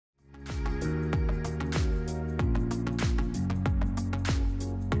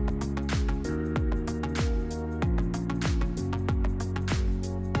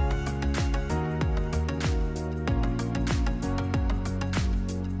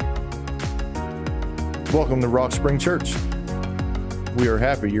Welcome to Rock Spring Church. We are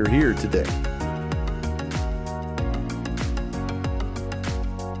happy you're here today.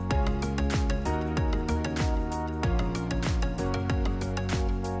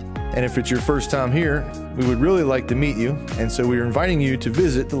 And if it's your first time here, we would really like to meet you, and so we are inviting you to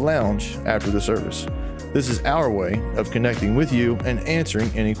visit the lounge after the service. This is our way of connecting with you and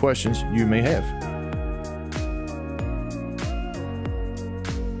answering any questions you may have.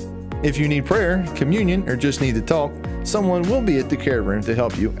 If you need prayer, communion, or just need to talk, someone will be at the care room to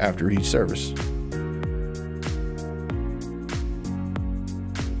help you after each service.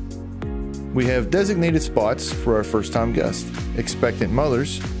 We have designated spots for our first-time guests, expectant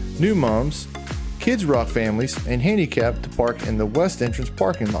mothers, new moms, kids rock families, and handicapped to park in the west entrance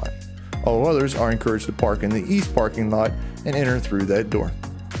parking lot. All others are encouraged to park in the east parking lot and enter through that door.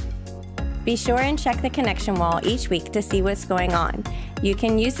 Be sure and check the connection wall each week to see what's going on. You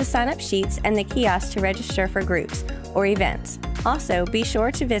can use the sign-up sheets and the kiosk to register for groups or events. Also, be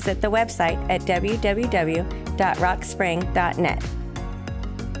sure to visit the website at www.rockspring.net.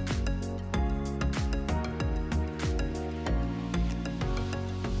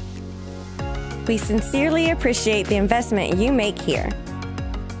 We sincerely appreciate the investment you make here.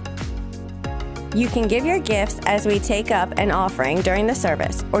 You can give your gifts as we take up an offering during the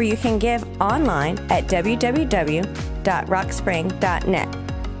service, or you can give online at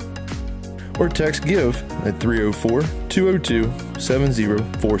www.rockspring.net. Or text GIVE at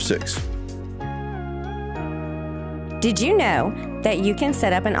 304-202-7046. Did you know that you can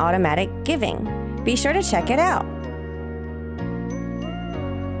set up an automatic giving? Be sure to check it out.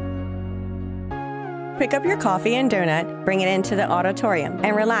 Pick up your coffee and donut, bring it into the auditorium,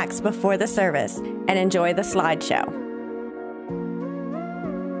 and relax before the service and enjoy the slideshow.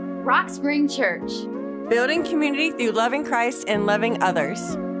 Rock Spring Church. Building community through loving Christ and loving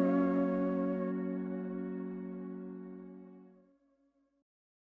others.